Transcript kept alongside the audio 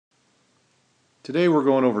Today we're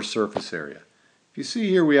going over surface area. If you see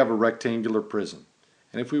here we have a rectangular prism.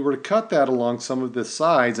 And if we were to cut that along some of the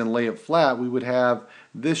sides and lay it flat, we would have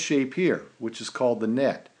this shape here, which is called the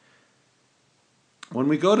net. When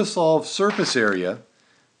we go to solve surface area,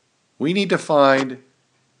 we need to find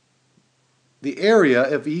the area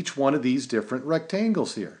of each one of these different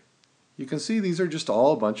rectangles here. You can see these are just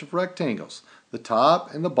all a bunch of rectangles. The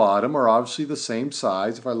top and the bottom are obviously the same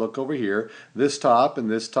size. If I look over here, this top and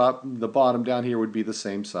this top, the bottom down here would be the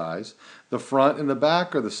same size. The front and the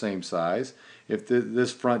back are the same size. If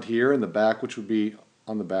this front here and the back, which would be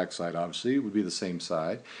on the back side obviously, would be the same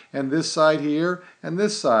side. And this side here and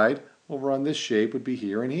this side over on this shape would be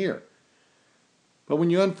here and here. But when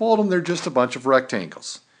you unfold them, they're just a bunch of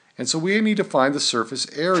rectangles. And so we need to find the surface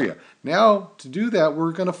area. Now, to do that,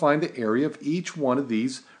 we're going to find the area of each one of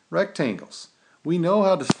these rectangles. We know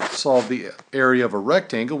how to solve the area of a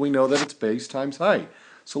rectangle. We know that it's base times height.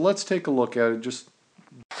 So let's take a look at it.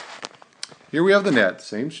 Here we have the net,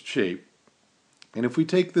 same shape. And if we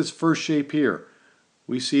take this first shape here,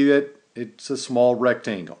 we see that it's a small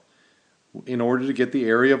rectangle. In order to get the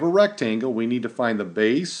area of a rectangle, we need to find the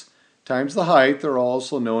base times the height. They're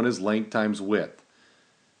also known as length times width.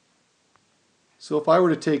 So if I were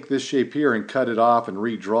to take this shape here and cut it off and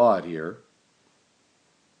redraw it here,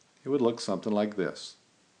 it would look something like this.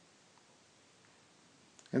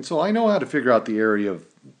 And so I know how to figure out the area of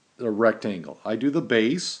a rectangle. I do the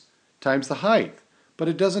base times the height, but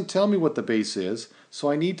it doesn't tell me what the base is, so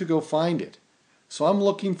I need to go find it. So I'm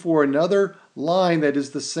looking for another line that is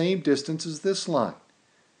the same distance as this line.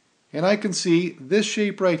 And I can see this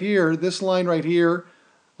shape right here, this line right here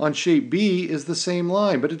on shape B is the same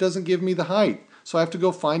line, but it doesn't give me the height. So I have to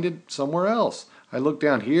go find it somewhere else. I look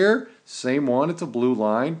down here, same one, it's a blue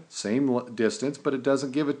line, same distance, but it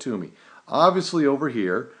doesn't give it to me. Obviously over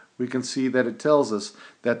here, we can see that it tells us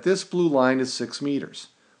that this blue line is 6 meters.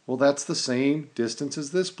 Well, that's the same distance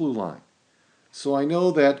as this blue line. So I know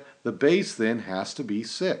that the base then has to be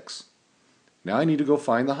 6. Now I need to go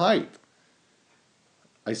find the height.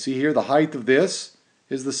 I see here the height of this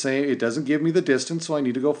is the same. It doesn't give me the distance, so I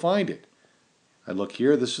need to go find it. I look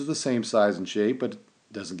here, this is the same size and shape, but it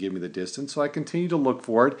doesn't give me the distance, so I continue to look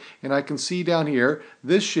for it, and I can see down here,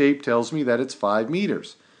 this shape tells me that it's 5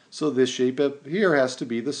 meters. So this shape up here has to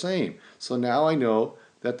be the same. So now I know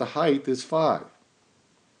that the height is 5.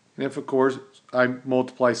 And if, of course, I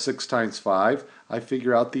multiply 6 times 5, I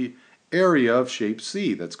figure out the area of shape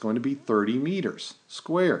C. That's going to be 30 meters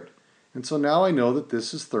squared. And so now I know that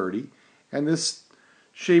this is 30, and this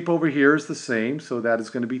shape over here is the same, so that is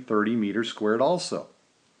going to be 30 meters squared also.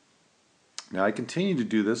 Now I continue to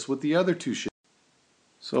do this with the other two shapes.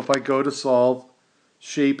 So if I go to solve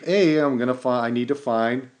shape A, I need to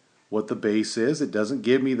find what the base is. It doesn't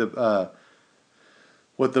give me the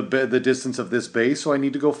distance of this base, so I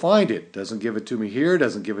need to go find it. It doesn't give it to me here,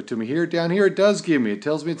 doesn't give it to me here. Down here it does give me. It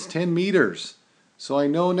tells me it's 10 meters. So I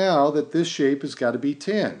know now that this shape has got to be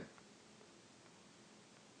 10.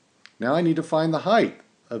 Now I need to find the height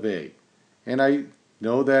of A. And I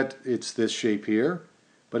know that it's this shape here,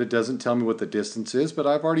 but it doesn't tell me what the distance is, but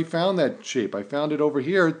I've already found that shape. I found it over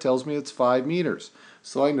here. It tells me it's 5 meters.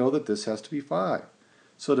 So I know that this has to be 5.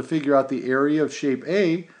 So to figure out the area of shape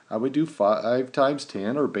A, I would do 5 times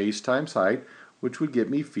 10, or base times height, which would get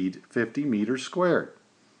me 50 meters squared.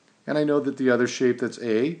 And I know that the other shape that's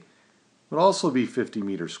A would also be 50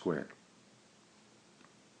 meters squared.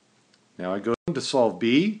 Now I go to solve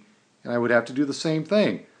B, and I would have to do the same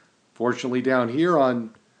thing. Fortunately down here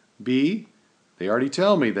on B, they already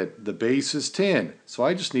tell me that the base is 10, so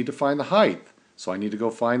I just need to find the height. So I need to go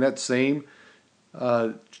find that same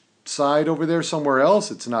side over there somewhere else.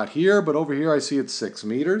 It's not here, but over here I see it's 6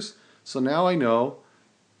 meters. So now I know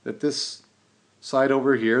that this side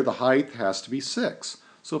over here, the height has to be 6.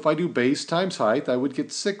 So if I do base times height, I would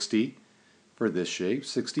get 60 for this shape,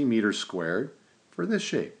 60 meters squared for this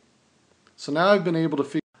shape. So now I've been able to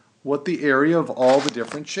figure out what the area of all the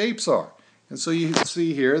different shapes are. And so you can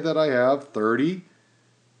see here that I have 30,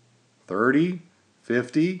 30,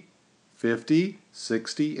 50, 50,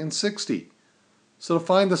 60, and 60. So to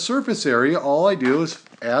find the surface area, all I do is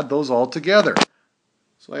add those all together.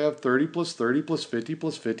 So I have 30 plus 30 plus 50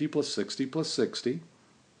 plus 50 plus 60 plus 60.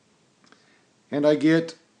 And I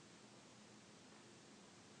get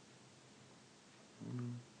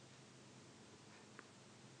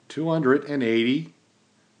 280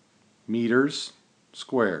 meters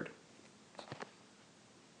squared.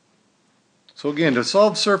 So again, to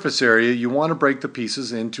solve surface area, you want to break the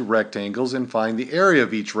pieces into rectangles and find the area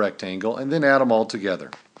of each rectangle and then add them all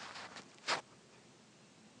together.